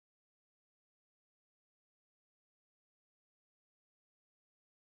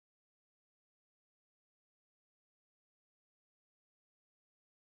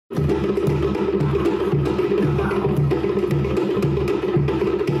Talo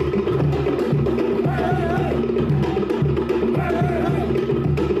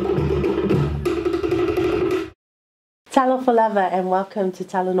for lava and welcome to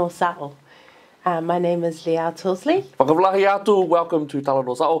Talo no Sao. My name is Leao and Elliot. Whakawalahi atu, welcome to Talo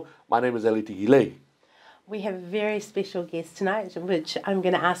no Sao. My name is Elliot. We have a very special guest tonight, which I'm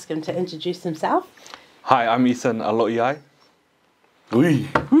going to ask him to introduce himself. Hi, I'm Ethan Aloiai. Woohoo!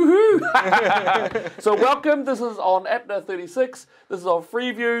 So welcome, this is on APNA 36, this is on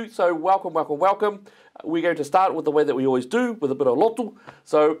Freeview, so welcome. We're going to start with the way that we always do, with a bit of lotu,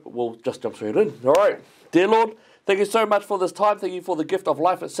 so we'll just jump straight in. Alright, dear Lord, thank you so much for this time, thank you for the gift of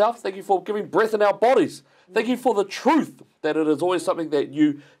life itself, thank you for giving breath in our bodies, thank you for the truth, that it is always something that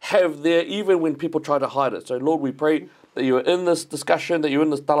you have there, even when people try to hide it. So Lord, we pray that you are in this discussion, that you're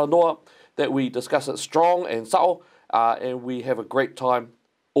in this talanoa, that we discuss it strong and subtle, and we have a great time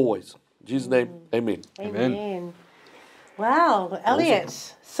always. In Jesus' name, amen. Amen. Wow, Elliot.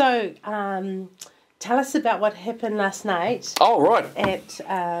 Awesome. So, tell us about what happened last night. Oh, right. At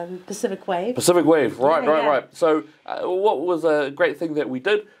Pacific Wave. Pacific Wave, right. So, what was a great thing that we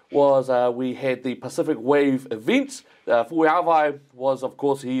did was we had the Pacific Wave events. Fuiawai was, of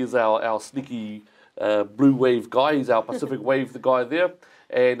course, he is our sneaky blue wave guy. He's our Pacific Wave, the guy there.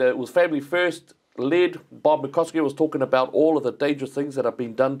 And it was Family First led. Bob McCoskey was talking about all of the dangerous things that have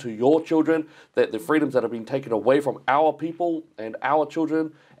been done to your children, that the freedoms that have been taken away from our people and our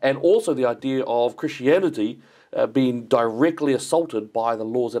children, and also the idea of Christianity being directly assaulted by the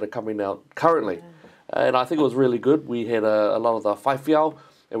laws that are coming out currently. And I think it was really good. We had a lot of the whaiwhiao,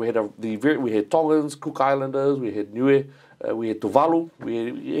 and we had Tongans, Cook Islanders, we had Niue, we had Tuvalu,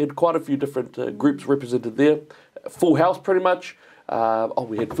 we had quite a few different groups represented there. Full house pretty much.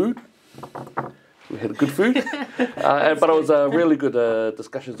 We had food. We had good food, but it was really good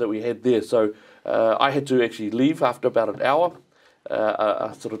discussions that we had there. So I had to actually leave after about an hour.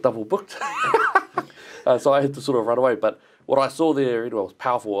 I sort of double booked, so I had to sort of run away. But what I saw there, was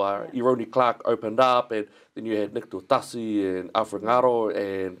powerful. Ironi Clark opened up, and then you had Nick Tasi and Alfred Ngaro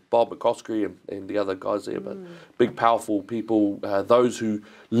and Bob McCoskey and the other guys there. But big, powerful people, those who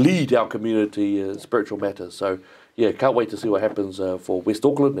lead our community in spiritual matters. So yeah, can't wait to see what happens for West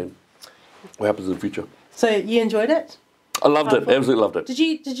Auckland and what happens in the future. So you enjoyed it? I loved it, absolutely loved it. Did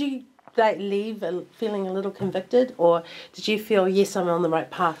you like leave feeling a little convicted, or did you feel, yes, I'm on the right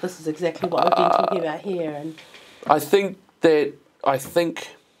path, this is exactly what we've been talking about here? And I think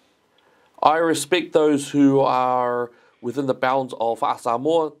I respect those who are within the bounds of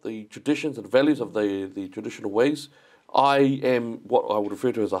Samoa, the traditions and values of the traditional ways. I am what I would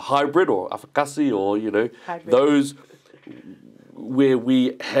refer to as a hybrid or afakasi, or hybrid. Those where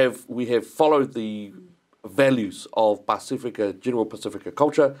we have followed the values of Pacifica, general Pacifica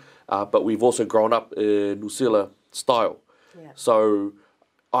culture, but we've also grown up in New Zealand style. Yeah. So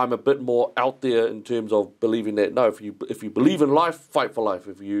I'm a bit more out there in terms of believing that, no, if you believe in life, fight for life.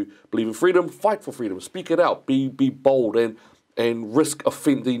 If you believe in freedom, fight for freedom. Speak it out. Be bold and risk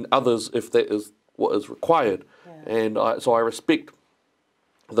offending others if that is what is required. Yeah. And so I respect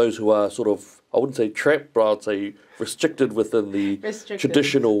those who are sort of, I wouldn't say trapped, but I'd say restricted within the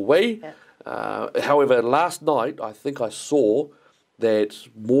traditional way. Yeah. However, last night, I think I saw that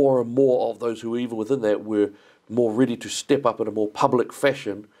more and more of those who were even within that were more ready to step up in a more public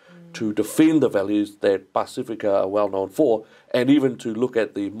fashion to defend the values that Pacifica are well known for, and even to look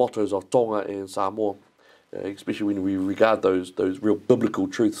at the mottos of Tonga and Samoa, especially when we regard those real biblical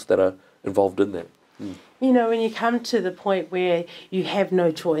truths that are involved in that. When you come to the point where you have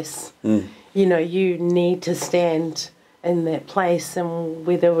no choice, you need to stand in that place, and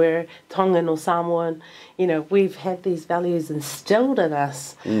whether we're Tongan or Samoan, we've had these values instilled in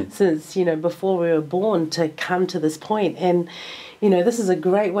us since, before we were born to come to this point. And, this is a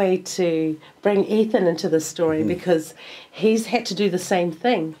great way to bring Ethan into the story because he's had to do the same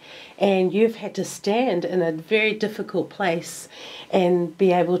thing. And you've had to stand in a very difficult place and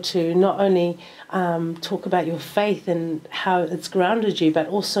be able to not only talk about your faith and how it's grounded you, but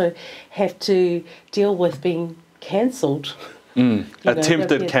also have to deal with being cancelled.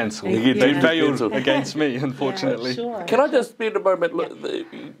 Attempted cancel. They failed against me, unfortunately. Yeah, sure. Can I just spend a moment? Look,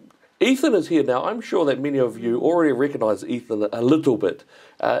 Ethan is here now. I'm sure that many of you already recognise Ethan a little bit.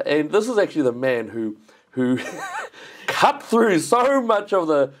 And this is actually the man who cut through so much of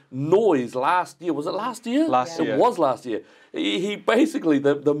the noise last year. Was it last year? Last year. It was last year. He basically,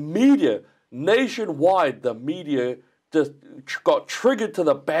 the media, nationwide, the media just got triggered to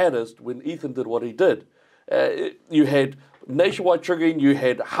the baddest when Ethan did what he did. You had nationwide triggering, you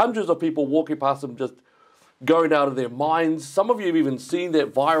had hundreds of people walking past him just going out of their minds. Some of you have even seen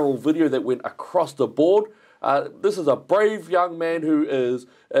that viral video that went across the board. This is a brave young man who is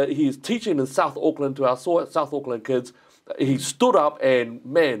he's teaching in South Auckland to our South Auckland kids. He stood up and,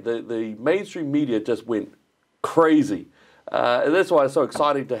 man, the mainstream media just went crazy. And that's why it's so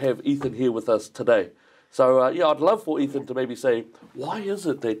exciting to have Ethan here with us today. So, yeah, I'd love for Ethan to maybe say, why is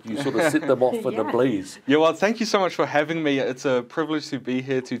it that you sort of set them off in the blaze? Yeah, well, thank you so much for having me. It's a privilege to be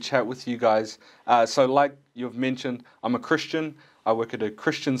here to chat with you guys. So like you've mentioned, I'm a Christian. I work at a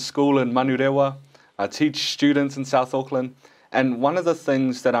Christian school in Manurewa. I teach students in South Auckland. And one of the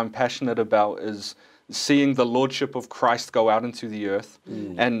things that I'm passionate about is seeing the lordship of Christ go out into the earth.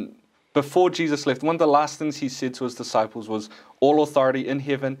 And before Jesus left, one of the last things he said to his disciples was, all authority in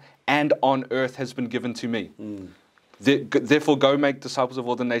heaven and on earth has been given to me. Therefore, go make disciples of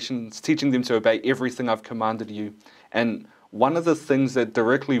all the nations, teaching them to obey everything I've commanded you. And one of the things that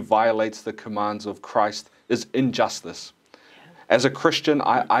directly violates the commands of Christ is injustice. As a Christian,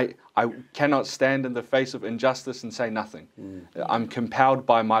 I cannot stand in the face of injustice and say nothing. I'm compelled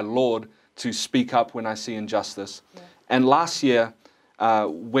by my Lord to speak up when I see injustice. And last year,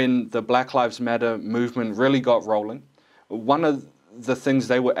 when the Black Lives Matter movement really got rolling, one of the things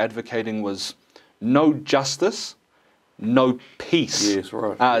they were advocating was no justice, no peace. Yes,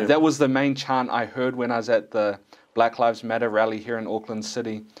 right. That was the main chant I heard when I was at the Black Lives Matter rally here in Auckland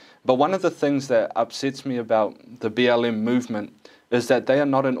City. But one of the things that upsets me about the BLM movement is that they are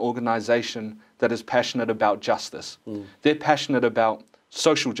not an organization that is passionate about justice. They're passionate about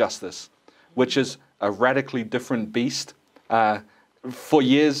social justice, which is a radically different beast. For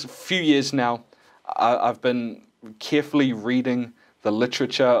few years now, I've been carefully reading the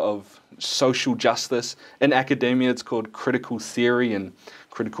literature of social justice. In academia, it's called critical theory and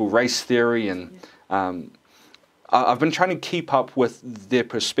critical race theory. And I've been trying to keep up with their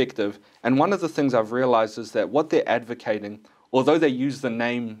perspective. And one of the things I've realized is that what they're advocating, although they use the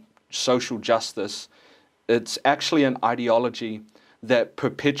name social justice, it's actually an ideology that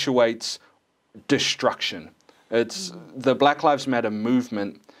perpetuates destruction. It's the Black Lives Matter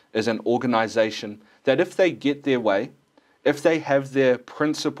movement is an organization that if they get their way, if they have their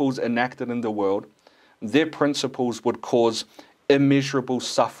principles enacted in the world, their principles would cause immeasurable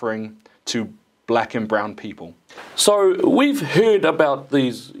suffering to black and brown people. So we've heard about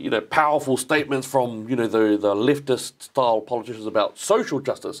these, powerful statements from, the leftist style politicians about social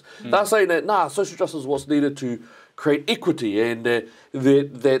justice. They're saying that, social justice is what's needed to create equity, and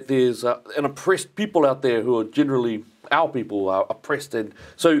that there's an oppressed people out there who are generally, our people are oppressed. And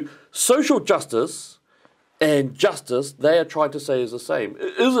so social justice and justice, they are trying to say is the same.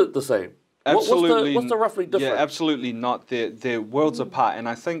 Is it the same? Absolutely. What's the roughly difference? Yeah, absolutely not. They're worlds apart. And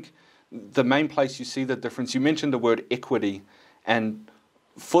I think the main place you see the difference, you mentioned the word equity, and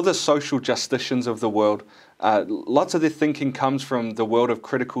for the social justicians of the world, lots of their thinking comes from the world of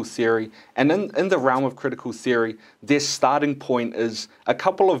critical theory. And in the realm of critical theory, their starting point is a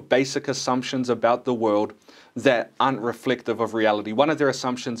couple of basic assumptions about the world that aren't reflective of reality. One of their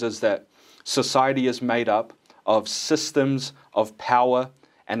assumptions is that society is made up of systems of power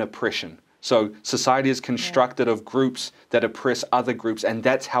and oppression. So society is constructed of groups that oppress other groups, and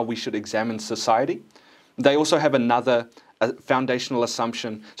that's how we should examine society. They also have another foundational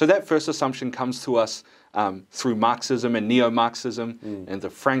assumption. So that first assumption comes to us through Marxism and neo-Marxism and the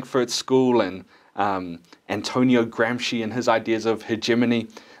Frankfurt School and Antonio Gramsci and his ideas of hegemony.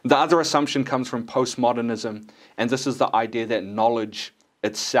 The other assumption comes from postmodernism, and this is the idea that knowledge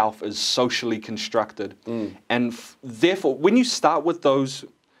itself is socially constructed. And therefore, when you start with those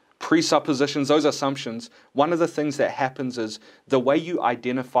presuppositions, those assumptions, one of the things that happens is the way you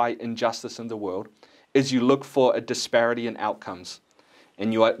identify injustice in the world is you look for a disparity in outcomes.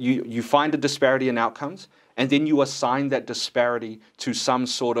 And you find a disparity in outcomes, and then you assign that disparity to some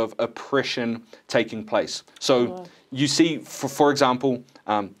sort of oppression taking place. So you see, for example,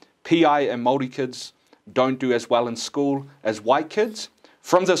 PI and Māori kids don't do as well in school as white kids.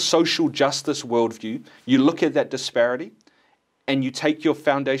 From the social justice worldview, you look at that disparity, and you take your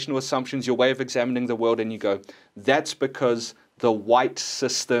foundational assumptions, your way of examining the world, and you go, that's because the white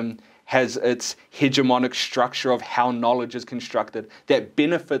system has its hegemonic structure of how knowledge is constructed that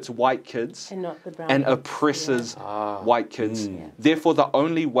benefits white kids and oppresses white kids. Therefore, the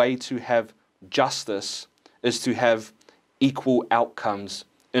only way to have justice is to have equal outcomes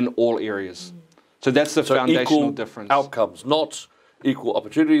in all areas. So that's the foundational difference. Outcomes, not equal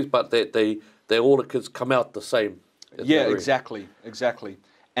opportunities, but that they all the kids come out the same. Yeah, exactly.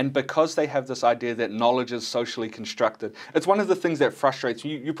 And because they have this idea that knowledge is socially constructed, it's one of the things that frustrates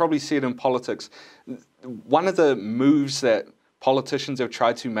you. You probably see it in politics. One of the moves that politicians have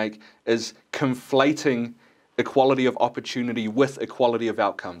tried to make is conflating equality of opportunity with equality of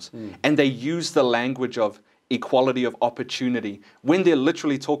outcomes. And they use the language of equality of opportunity when they're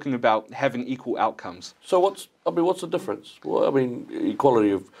literally talking about having equal outcomes. So what's the difference? Well, I mean,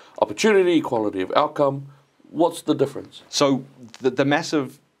 equality of opportunity, equality of outcome. What's the difference? So the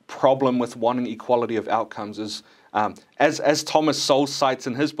massive problem with wanting equality of outcomes is, as Thomas Sowell cites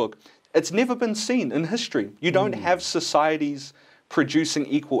in his book, it's never been seen in history. You don't have societies producing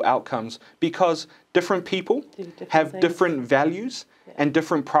equal outcomes because different people have different values and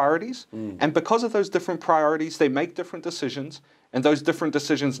different priorities. And because of those different priorities, they make different decisions, and those different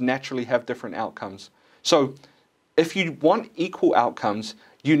decisions naturally have different outcomes. So if you want equal outcomes,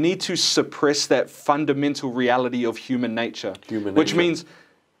 you need to suppress that fundamental reality of human nature. Which means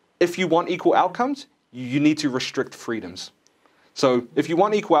if you want equal outcomes, you need to restrict freedoms. So if you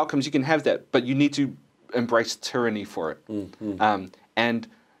want equal outcomes, you can have that, but you need to embrace tyranny for it. And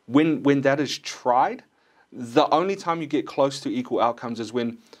when that is tried, the only time you get close to equal outcomes is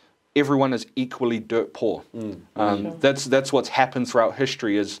when everyone is equally dirt poor. That's what's happened throughout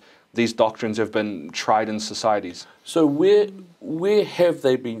history, is these doctrines have been tried in societies. So where have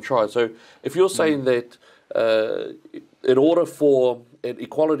they been tried? So if you're saying that in order for an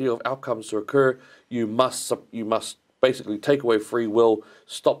equality of outcomes to occur, you must basically take away free will,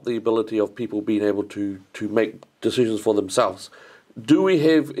 stop the ability of people being able to make decisions for themselves. Do we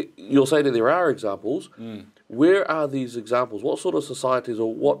have, you're saying that there are examples, where are these examples? What sort of societies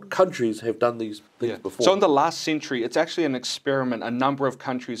or what countries have done these things before? So in the last century, it's actually an experiment a number of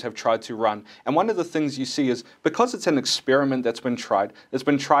countries have tried to run. And one of the things you see is, because it's an experiment that's been tried, it's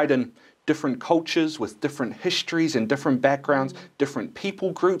been tried in different cultures with different histories and different backgrounds, different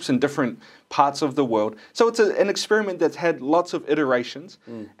people groups in different parts of the world. So it's an experiment that's had lots of iterations,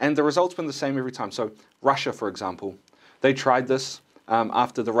 and the result's been the same every time. So Russia, for example, they tried this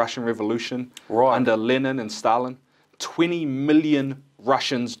after the Russian Revolution under Lenin and Stalin. 20 million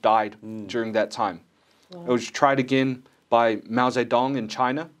Russians died during that time. It was tried again by Mao Zedong in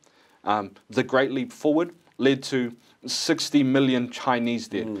China. The Great Leap Forward led to 60 million Chinese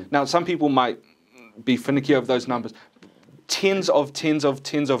dead. Now, some people might be finicky over those numbers. Tens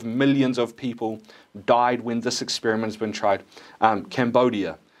of millions of people died when this experiment has been tried.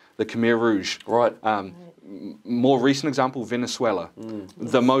 Cambodia, the Khmer Rouge. More recent example, Venezuela.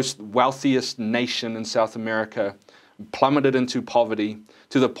 The most wealthiest nation in South America plummeted into poverty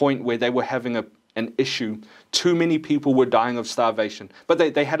to the point where they were having an issue. Too many people were dying of starvation.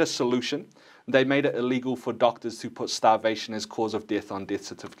 But they had a solution. They made it illegal for doctors to put starvation as cause of death on death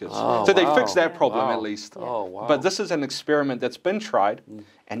certificates. So they fixed that problem at least. But this is an experiment that's been tried,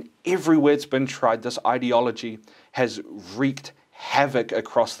 and everywhere it's been tried, this ideology has wreaked havoc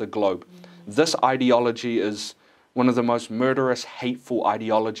across the globe. This ideology is one of the most murderous, hateful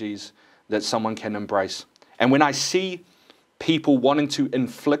ideologies that someone can embrace. And when I see people wanting to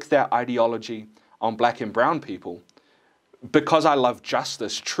inflict that ideology on black and brown people, because I love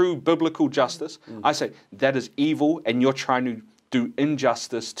justice, true biblical justice, I say that is evil, and you're trying to do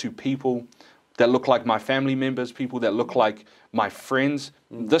injustice to people that look like my family members, people that look like my friends.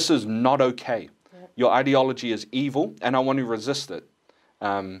 This is not okay. Your ideology is evil, and I want to resist it.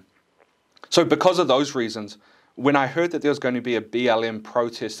 So because of those reasons, when I heard that there was going to be a BLM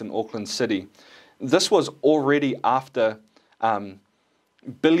protest in Auckland City, this was already after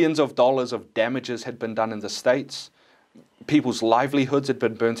billions of dollars of damages had been done in the States. People's livelihoods had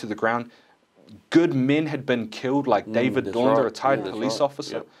been burned to the ground. Good men had been killed, like David Dawn, the retired police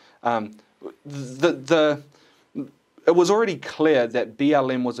officer. It was already clear that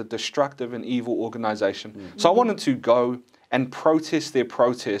BLM was a destructive and evil organization. So I wanted to go and protest their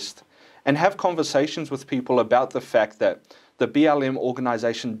protest and have conversations with people about the fact that the BLM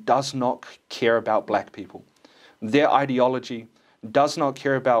organization does not care about black people. Their ideology does not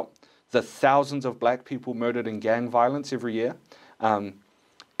care about the thousands of black people murdered in gang violence every year. And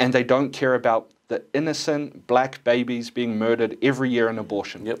they don't care about the innocent black babies being murdered every year in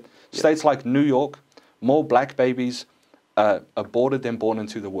abortion. States like New York, more black babies aborted than born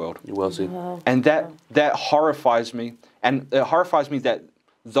into the world. Well said. And that horrifies me. And it horrifies me that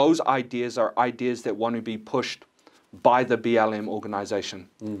those ideas are ideas that want to be pushed by the BLM organization.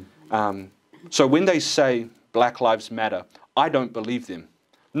 So when they say Black Lives Matter, I don't believe them.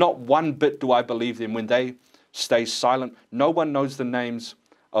 Not one bit do I believe them when they stay silent. No one knows the names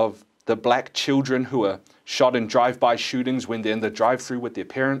of the black children who are shot in drive-by shootings when they're in the drive-thru with their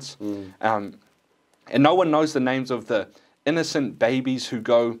parents. And no one knows the names of the innocent babies who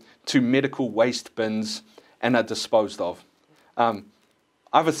go to medical waste bins and are disposed of.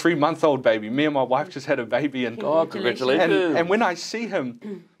 I have a 3-month-old baby. Me and my wife just had a baby, and congratulations! And when I see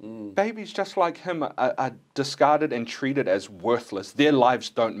him, babies just like him are discarded and treated as worthless. Their lives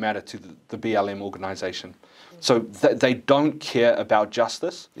don't matter to the BLM organization, so they don't care about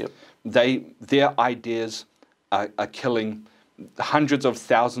justice. Yep. Their ideas are killing hundreds of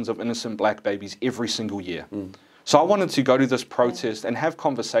thousands of innocent black babies every single year. So I wanted to go to this protest and have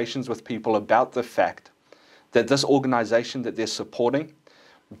conversations with people about the fact that this organization that they're supporting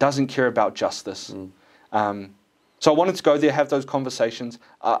doesn't care about justice. So I wanted to go there, have those conversations.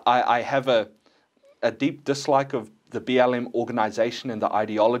 I have a deep dislike of the BLM organization and the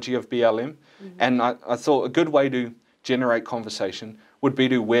ideology of BLM. And I thought a good way to generate conversation would be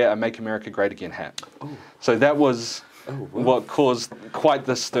to wear a Make America Great Again hat. So that was what caused quite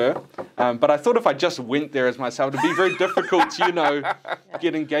the stir. But I thought if I just went there as myself, it'd be very difficult to,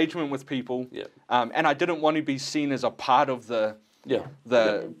 get engagement with people. And I didn't want to be seen as a part of the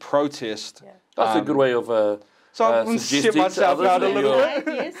protest. That's a good way of so I can set myself out a little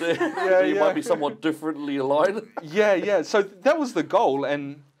bit. You might be somewhat differently aligned. So that was the goal,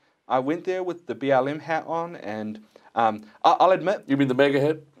 and I went there with the BLM hat on, and I'll admit. You mean the MAGA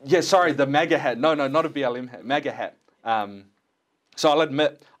hat? Yeah, sorry, the MAGA hat. No, not a BLM hat, MAGA hat. So I'll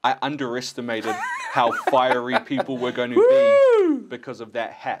admit I underestimated how fiery people were going to be because of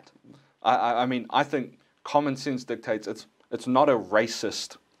that hat. I mean, I think common sense dictates it's not a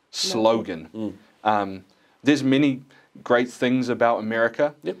racist slogan. There's many great things about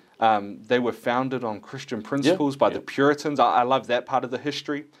America. They were founded on Christian principles by the Puritans. I love that part of the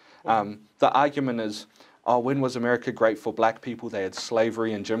history. The argument is, when was America great for black people? They had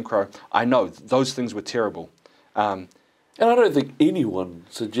slavery and Jim Crow. I know, those things were terrible. And I don't think anyone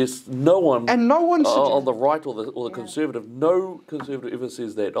suggests, no one on the right or the conservative, no conservative ever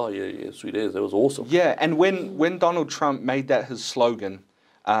says that, sweet as, that was awesome. Yeah, and when Donald Trump made that his slogan,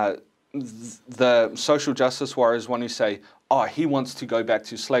 the social justice warriors want to say, he wants to go back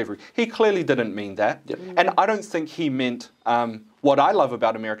to slavery. He clearly didn't mean that. And I don't think he meant what I love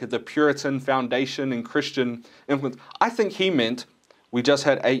about America, the Puritan foundation and Christian influence. I think he meant we just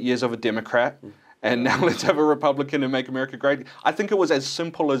had 8 years of a Democrat, and now let's have a Republican and make America great. I think it was as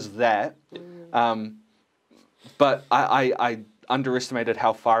simple as that. But I underestimated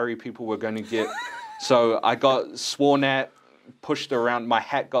how fiery people were going to get. So I got sworn at, pushed around. My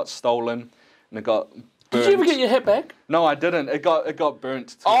hat got stolen, and it got burnt. Did you ever get your hat back? No, I didn't. It got burnt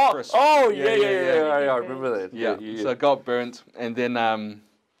to crisp. I remember that. So it got burnt, and then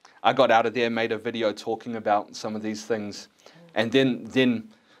I got out of there, made a video talking about some of these things, and then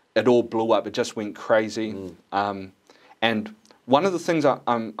it all blew up. It just went crazy. And one of the things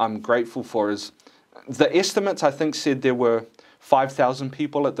I'm grateful for is the estimates, I think, said there were 5,000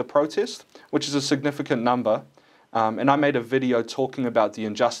 people at the protest, which is a significant number. And I made a video talking about the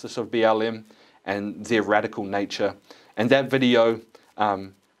injustice of BLM and their radical nature. And that video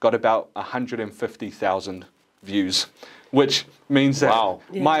got about 150,000 views, which means that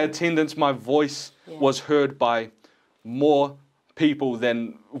my attendance, my voice was heard by more people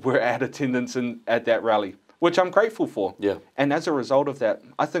than were at attendance at that rally, which I'm grateful for. And as a result of that,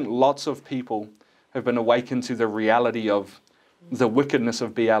 I think lots of people have been awakened to the reality of the wickedness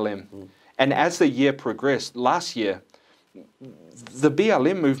of BLM. And as the year progressed, last year, the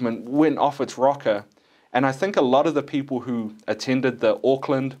BLM movement went off its rocker. And I think a lot of the people who attended the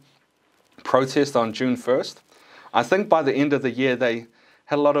Auckland protest on June 1st, I think by the end of the year, they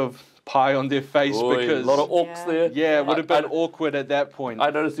had a lot of pie on their face because... a lot of orcs there. Yeah, it would have been awkward at that point.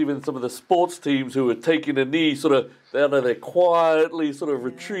 I noticed even some of the sports teams who were taking a knee, they quietly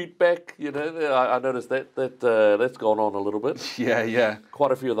retreat back. I noticed that's gone on a little bit. Yeah.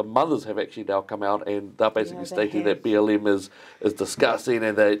 Quite a few of the mothers have actually now come out and they're basically stating that BLM is disgusting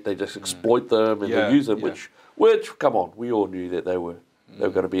and they just exploit them and they use them, which come on, we all knew that they were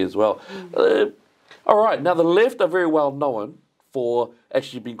going to be as well. All right, now the left are very well known for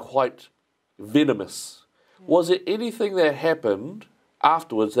actually being quite venomous. Was there anything that happened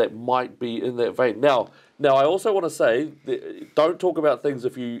afterwards that might be in that vein? Now I also want to say that don't talk about things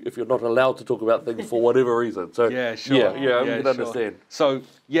if you're not allowed to talk about things for whatever reason. So you can understand. So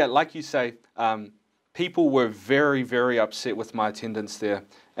like you say, people were very, very upset with my attendance there,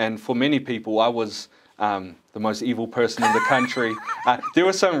 and for many people, I was the most evil person in the country. There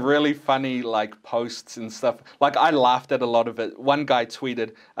were some really funny posts and stuff. I laughed at a lot of it. One guy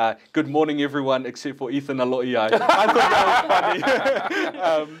tweeted, "Good morning, everyone, except for Ethan Aloiai." I thought that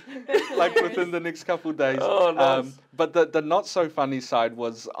was funny. Within the next couple of days. Oh, nice. But the not so funny side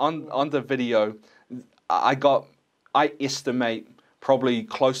was on the video. I estimate probably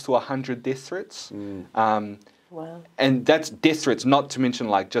close to 100 death threats. Wow. And that's death threats, not to mention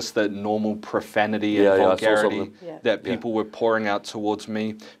like just the normal profanity and vulgarity that people were pouring out towards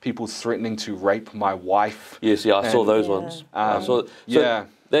me. People threatening to rape my wife. Yes, I saw those ones.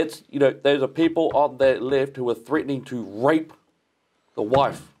 That's, you know, those are people on that left who were threatening to rape the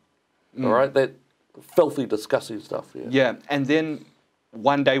wife. All right, that filthy, disgusting stuff. Yeah, and then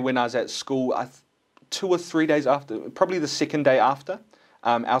one day when I was at school, 2 or 3 days after, probably the second day after,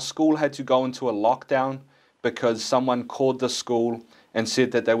 our school had to go into a lockdown because someone called the school and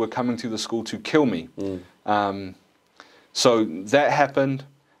said that they were coming to the school to kill me. So that happened.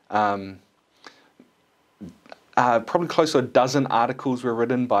 Probably close to a dozen articles were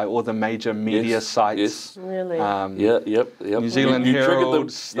written by all the major media sites. Yes. Really? New Zealand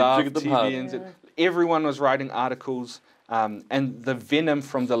Herald, Star, TVNZ. Everyone was writing articles, and the venom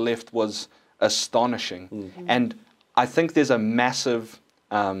from the left was astonishing. And I think there's a massive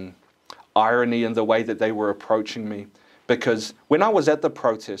irony in the way that they were approaching me, because when I was at the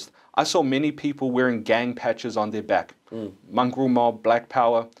protest, I saw many people wearing gang patches on their back. Mongrel Mob, Black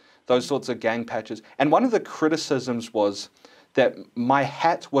Power, those sorts of gang patches. And one of the criticisms was that my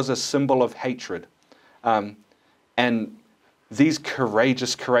hat was a symbol of hatred. And these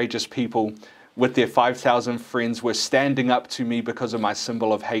courageous people with their 5,000 friends were standing up to me because of my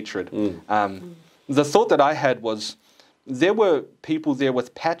symbol of hatred. The thought that I had was, there were people there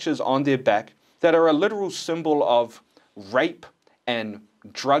with patches on their back that are a literal symbol of rape and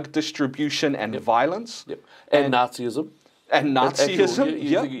drug distribution and violence. And Nazism. And Nazism.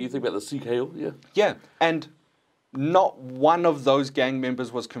 You think about the Sikh Hail, Yeah, and not one of those gang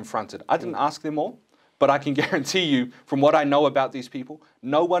members was confronted. I didn't ask them all, but I can guarantee you, from what I know about these people,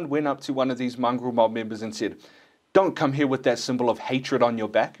 no one went up to one of these mongrel mob members and said, "Don't come here with that symbol of hatred on your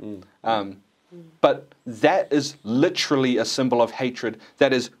back." But that is literally a symbol of hatred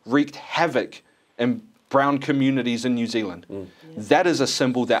that has wreaked havoc in brown communities in New Zealand. That is a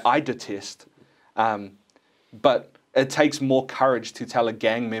symbol that I detest. But it takes more courage to tell a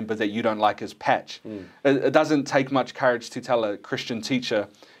gang member that you don't like his patch. It doesn't take much courage to tell a Christian teacher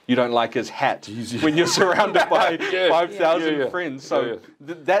you don't like his hat when you're surrounded by 5,000 friends. So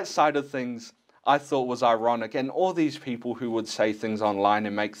that side of things I thought was ironic. And all these people who would say things online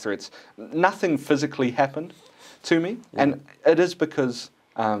and make threats, nothing physically happened to me. And it is because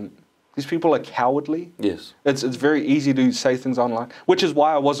these people are cowardly. Yes. It's very easy to say things online, which is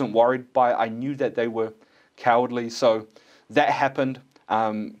why I wasn't worried I knew that they were cowardly. So that happened.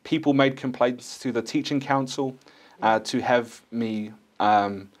 People made complaints to the teaching council to have me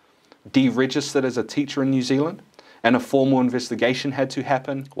deregistered as a teacher in New Zealand, and a formal investigation had to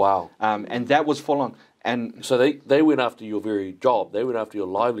happen. Wow. And that was full on. And so they went after your very job. They went after your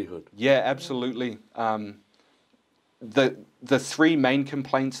livelihood. Yeah, absolutely. The three main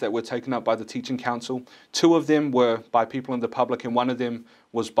complaints that were taken up by the teaching council, 2 of them were by people in the public, and 1 of them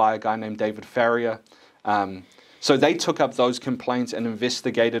was by a guy named David Farrier. So they took up those complaints and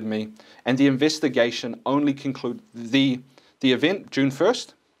investigated me. And the investigation only concluded, the event, June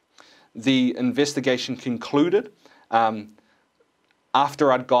 1st, the investigation concluded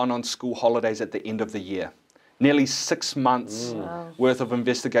after I'd gone on school holidays at the end of the year. Nearly 6 months worth of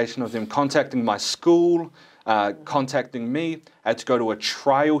investigation of them contacting my school, contacting me. I had to go to a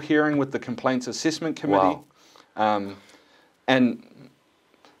trial hearing with the Complaints Assessment Committee. And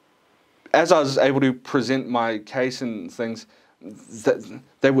as I was able to present my case and things,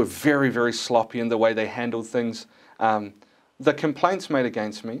 they were very, very sloppy in the way they handled things. The complaints made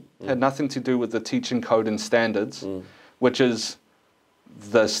against me had nothing to do with the teaching code and standards, which is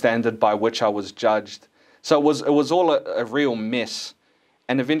the standard by which I was judged. So it was all a real mess.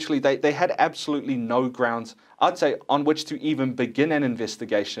 And eventually they had absolutely no grounds, I'd say, on which to even begin an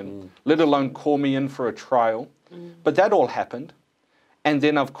investigation, let alone call me in for a trial. But that all happened. And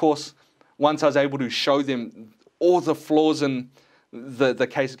then, of course, once I was able to show them all the flaws in the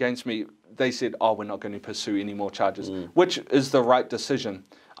case against me, they said, "Oh, we're not going to pursue any more charges," which is the right decision.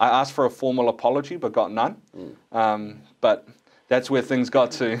 I asked for a formal apology, but got none. But that's where things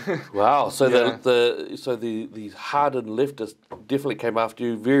got to. Wow! So the hardened leftists definitely came after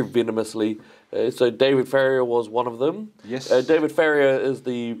you very venomously. So David Farrier was one of them. Yes. David Farrier is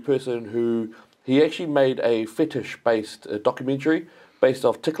the person who he actually made a fetish-based documentary based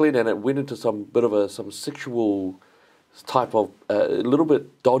off tickling, and it went into some sexual type of a little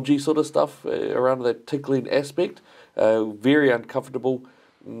bit dodgy sort of stuff around that tickling aspect. Very uncomfortable.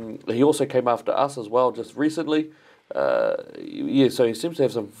 He also came after us as well just recently. So he seems to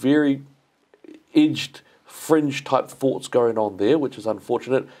have some very edged, fringe type thoughts going on there, which is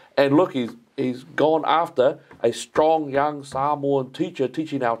unfortunate. And look, he's gone after a strong young Samoan teacher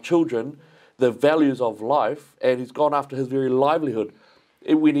teaching our children the values of life, and he's gone after his very livelihood.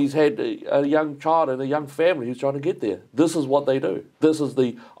 When he's had a young child and a young family who's trying to get there. This is what they do. This is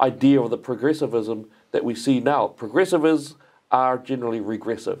the idea of the progressivism that we see now. Progressivists are generally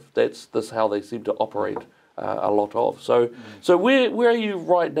regressive. That's how they seem to operate a lot of. So where are you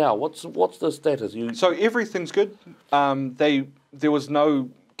right now? What's the status? So everything's good. There was no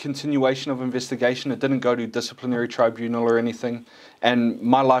continuation of investigation. It didn't go to disciplinary tribunal or anything. And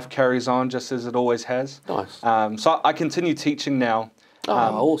my life carries on just as it always has. Nice. So I continue teaching now.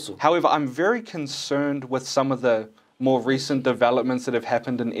 Awesome. However, I'm very concerned with some of the more recent developments that have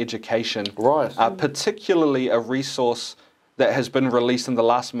happened in education. Right. Particularly a resource that has been released in the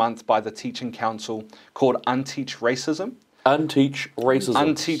last month by the Teaching Council called Unteach Racism. Unteach Racism.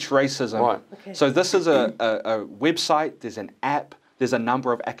 Unteach Racism. Right. Okay. So this is a website, there's an app, there's a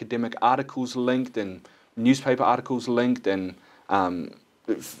number of academic articles linked and newspaper articles linked and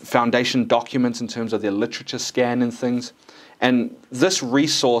foundation documents in terms of their literature scan and things. And this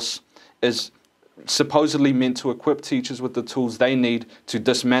resource is supposedly meant to equip teachers with the tools they need to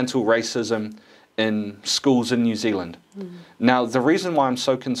dismantle racism in schools in New Zealand. Now, the reason why I'm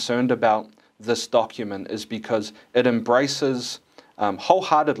so concerned about this document is because it embraces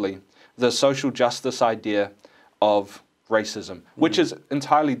wholeheartedly the social justice idea of racism, which is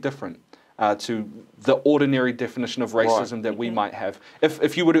entirely different to the ordinary definition of racism that we might have.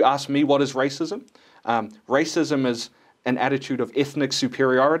 If you were to ask me what is racism, racism is an attitude of ethnic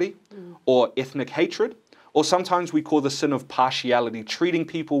superiority or ethnic hatred, or sometimes we call the sin of partiality, treating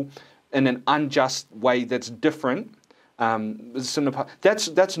people in an unjust way that's different.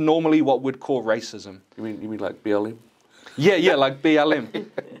 That's normally what we'd call racism. You mean like BLM? Yeah, like BLM.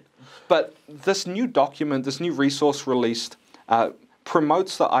 But this new document, this new resource released,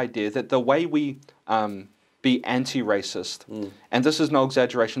 promotes the idea that the way we be anti-racist, and this is no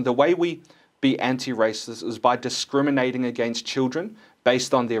exaggeration, the way we be anti-racist is by discriminating against children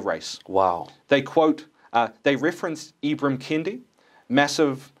based on their race. Wow. They quote, they reference Ibram Kendi,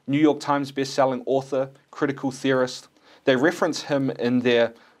 massive New York Times best-selling author, critical theorist. They reference him in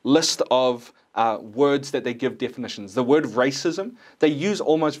their list of words that they give definitions. The word racism, they use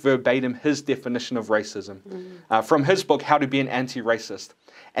almost verbatim his definition of racism from his book, How to Be an Anti-Racist.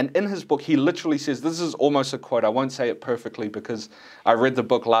 And in his book, he literally says, this is almost a quote, I won't say it perfectly because I read the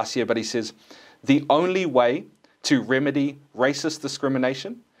book last year, but he says, the only way to remedy racist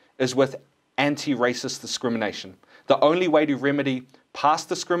discrimination is with anti-racist discrimination. The only way to remedy past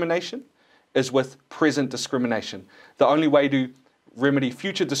discrimination is with present discrimination. The only way to remedy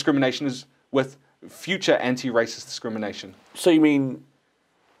future discrimination is with future anti-racist discrimination. So you mean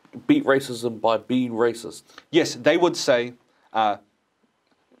beat racism by being racist? Yes, they would say,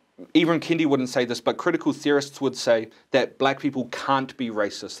 Ibram Kendi wouldn't say this, but critical theorists would say that black people can't be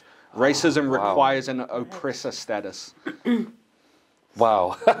racist. Racism requires an oppressor status.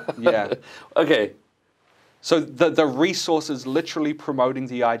 Wow. Yeah. Okay. So the resource is literally promoting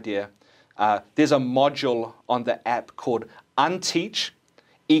the idea. There's a module on the app called Unteach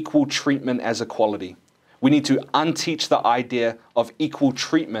Equal Treatment as Equality. We need to unteach the idea of equal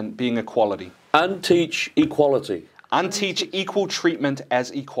treatment being equality. Unteach equality. Unteach equal treatment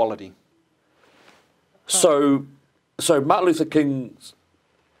as equality. So Martin Luther King's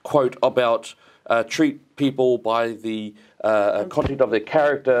quote about treat people by the content of their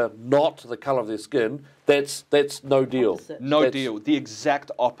character, not the colour of their skin, that's no deal. No deal. The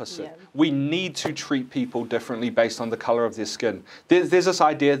exact opposite. Yeah. We need to treat people differently based on the colour of their skin. There's this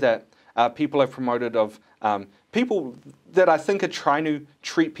idea that people have promoted of people that I think are trying to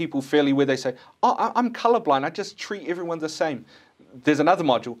treat people fairly, where they say, oh, I'm colourblind, I just treat everyone the same. There's another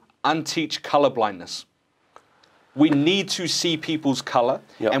module, Unteach Colourblindness. We need to see people's colour,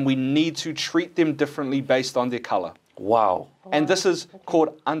 and we need to treat them differently based on their colour. Wow. And this is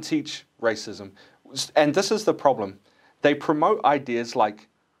called Unteach Racism. And this is the problem. They promote ideas like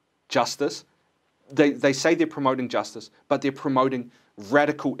justice. They say they're promoting justice, but they're promoting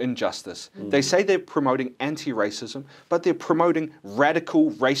radical injustice. They say they're promoting anti-racism, but they're promoting radical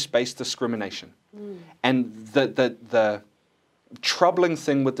race-based discrimination. And the troubling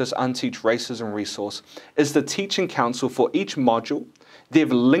thing with this Unteach Racism resource is the Teaching Council for each module,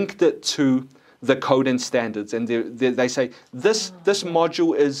 they've linked it to the code and standards, and they say this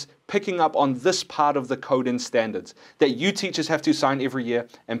module is picking up on this part of the code and standards that you teachers have to sign every year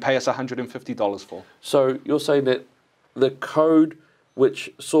and pay us $150 for. So you're saying that the code,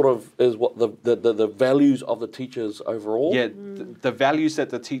 which sort of is what the values of the teachers overall? Yeah, the values that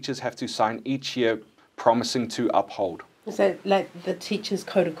the teachers have to sign each year promising to uphold. So, like the teacher's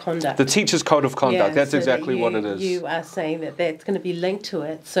code of conduct. The teacher's code of conduct, that's so exactly that what it is. You are saying that that's going to be linked to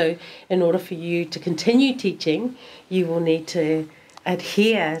it. So in order for you to continue teaching, you will need to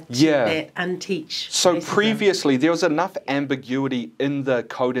adhere to that unteach So racism. previously, there was enough ambiguity in the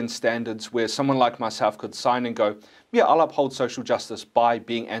code and standards where someone like myself could sign and go, yeah, I'll uphold social justice by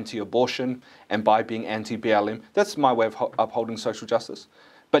being anti-abortion and by being anti-BLM. That's my way of upholding social justice.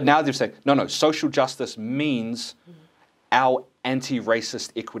 But now they've said, no, social justice means our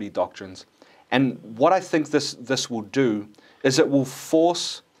anti-racist equity doctrines. And what I think this will do is it will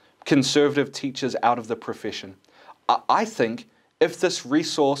force conservative teachers out of the profession. I think if this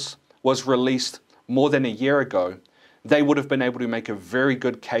resource was released more than a year ago, they would have been able to make a very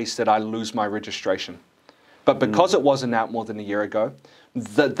good case that I lose my registration. But because it wasn't out more than a year ago,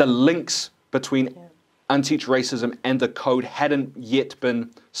 the links between unteach racism and the code hadn't yet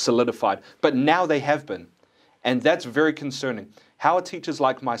been solidified. But now they have been. And that's very concerning. How are teachers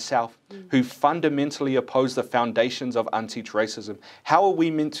like myself, who fundamentally oppose the foundations of unteach racism, how are we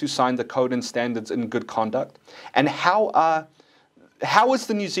meant to sign the code and standards in good conduct? And how is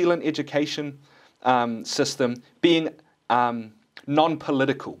the New Zealand education system being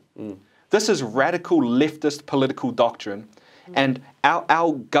non-political? This is radical leftist political doctrine, and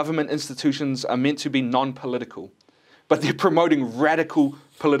our government institutions are meant to be non-political, but they're promoting radical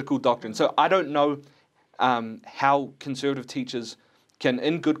political doctrine. So I don't know how conservative teachers can,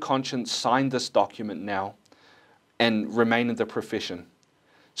 in good conscience, sign this document now and remain in the profession.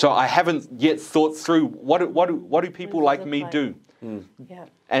 So I haven't yet thought through what do people like me do?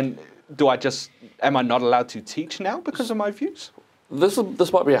 And am I not allowed to teach now because of my views? This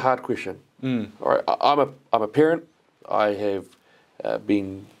might be a hard question. All right, I'm a parent. I have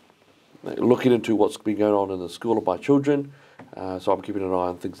been looking into what's been going on in the school of my children, so I'm keeping an eye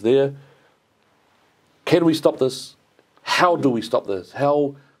on things there. Can we stop this? How do we stop this?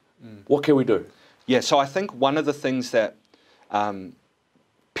 What can we do? Yeah, so I think one of the things that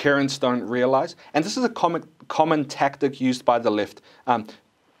parents don't realize, and this is a common tactic used by the left,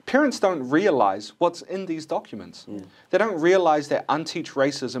 parents don't realize what's in these documents. They don't realize that unteach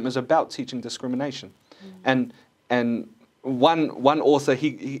racism is about teaching discrimination. And one author,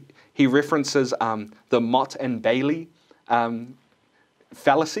 he references the Mott and Bailey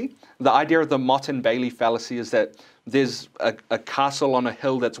fallacy. The idea of the Mott and Bailey fallacy is that there's a castle on a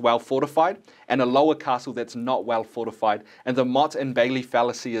hill that's well fortified and a lower castle that's not well fortified. And the Mott and Bailey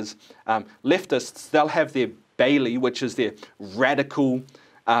fallacy is leftists, they'll have their Bailey, which is their radical,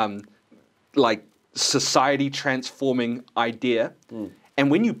 like society transforming idea. And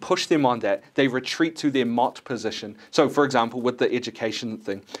when you push them on that, they retreat to their Mott position. So, for example, with the education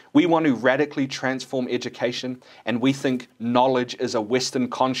thing, we want to radically transform education, and we think knowledge is a Western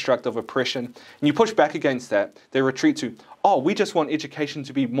construct of oppression. And you push back against that, they retreat to, we just want education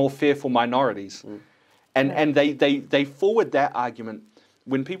to be more fair for minorities. And they forward that argument.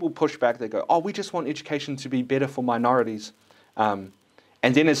 When people push back, they go, we just want education to be better for minorities. And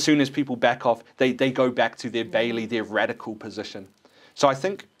then as soon as people back off, they go back to their Bailey, their radical position. So I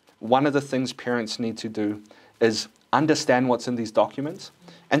think one of the things parents need to do is understand what's in these documents,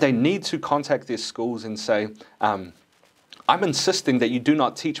 and they need to contact their schools and say, I'm insisting that you do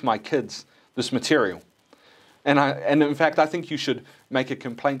not teach my kids this material. And in fact, I think you should make a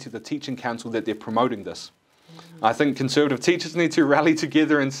complaint to the teaching council that they're promoting this. I think conservative teachers need to rally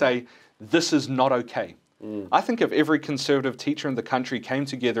together and say, this is not okay. I think if every conservative teacher in the country came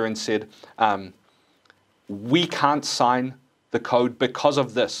together and said, we can't sign the code because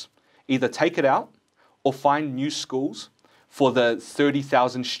of this, either take it out or find new schools for the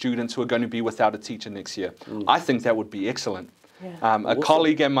 30,000 students who are going to be without a teacher next year. I think that would be excellent. A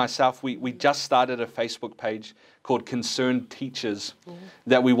colleague and myself, we just started a Facebook page called Concerned Teachers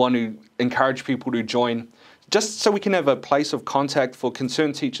that we want to encourage people to join, just so we can have a place of contact for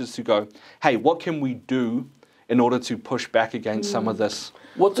concerned teachers to go, hey, what can we do in order to push back against some of this?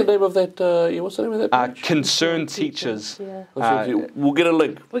 What's the name of that? What's the name of that page? Concerned Teachers. We'll get a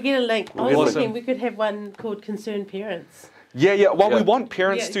link. We'll get a link. I was thinking we could have one called Concerned Parents. Well, we want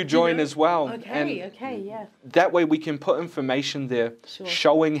parents to join as well. Okay, That way we can put information there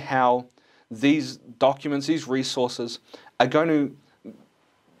showing how these documents, these resources are going to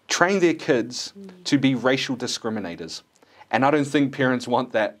train their kids to be racial discriminators. And I don't think parents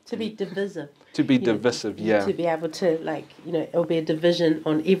want that. To be divisive. To be divisive, To be able to, it'll be a division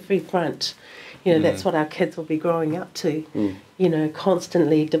on every front. You know, that's what our kids will be growing up to. You know,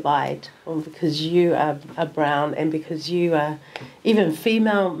 constantly divide, because you are brown, and because you are even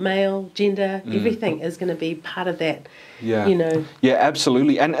female, male, gender, everything is going to be part of that. Yeah. You know. Yeah,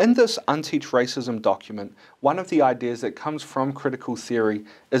 absolutely. And in this Unteach Racism document, one of the ideas that comes from critical theory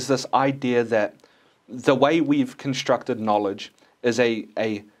is this idea that the way we've constructed knowledge is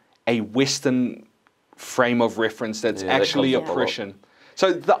a Western frame of reference that's actually oppression.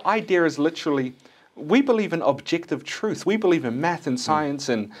 So the idea is literally, we believe in objective truth. We believe in math and science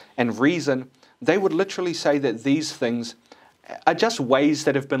and reason. They would literally say that these things are just ways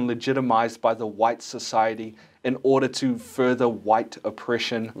that have been legitimized by the white society in order to further white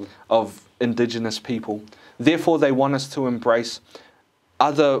oppression of indigenous people. Therefore, they want us to embrace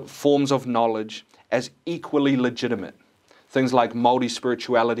other forms of knowledge as equally legitimate. Things like Māori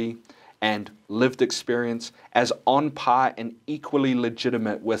spirituality and lived experience as on par and equally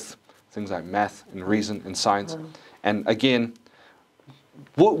legitimate with things like math and reason and science. And again,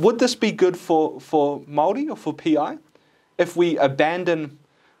 would this be good for Māori or for PI? If we abandon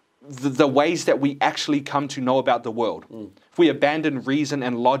the ways that we actually come to know about the world, if we abandon reason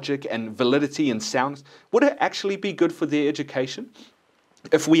and logic and validity and soundness, would it actually be good for their education?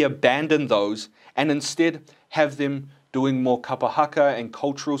 If we abandon those and instead have them doing more kapahaka and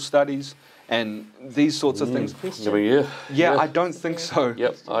cultural studies and these sorts of things. I mean, yeah, I don't think so.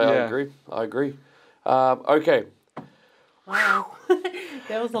 Yep, I agree. Okay. Wow,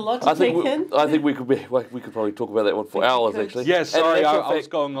 that was a lot to take in. I think we could probably talk about that one for hours, actually. Yeah, sorry, I was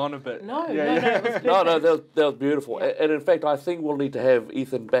going on a bit. No, it was that was beautiful. Yeah. And in fact, I think we'll need to have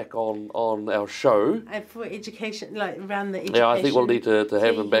Ethan back on our show. And for education, like around the education. Yeah, I think we'll need to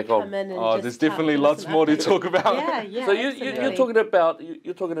have him back on. Oh, there's definitely lots more to talk about. Yeah. So you're talking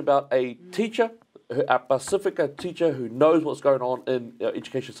about a teacher, a Pacifica teacher who knows what's going on in our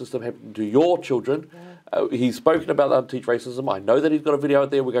education system happening to your children. He's spoken about Unteach Racism. I know that he's got a video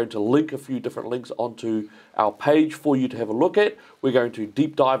out there. We're going to link a few different links onto our page for you to have a look at. We're going to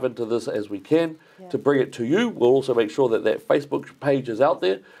deep dive into this as we can to bring it to you. We'll also make sure that Facebook page is out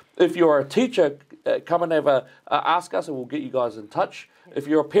there. If you're a teacher, come and ask us and we'll get you guys in touch. If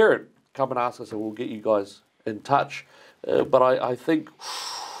you're a parent, come and ask us and we'll get you guys in touch. But I think...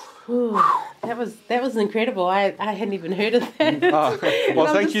 Ooh, that was incredible. I hadn't even heard of that.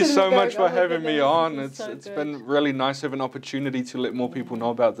 Well, thank you so much for having me on. It's been really nice to have an opportunity to let more people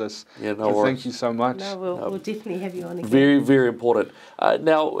know about this. Yeah, no worries. Thank you so much. No, we'll definitely have you on again. Very, very important.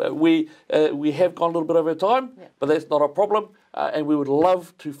 Now, we have gone a little bit over time, but that's not a problem. And we would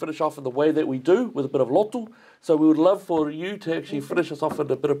love to finish off in the way that we do, with a bit of lotu. So we would love for you to actually finish us off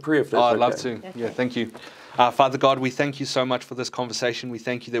with a bit of prayer. If that's I'd okay. love to. Okay. Yeah, thank you. Father God, we thank you so much for this conversation. We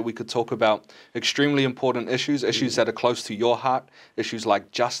thank you that we could talk about extremely important issues that are close to your heart, issues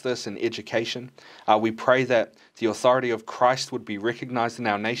like justice and education. We pray that the authority of Christ would be recognized in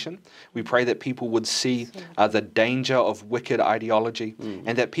our nation. We pray that people would see the danger of wicked ideology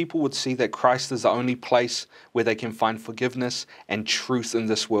and that people would see that Christ is the only place where they can find forgiveness and truth in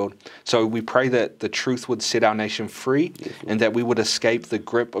this world. So we pray that the truth would set our nation free and that we would escape the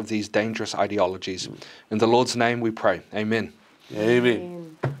grip of these dangerous ideologies. In the Lord's name we pray. Amen.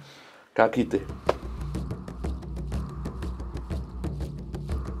 Amen. Ka kite.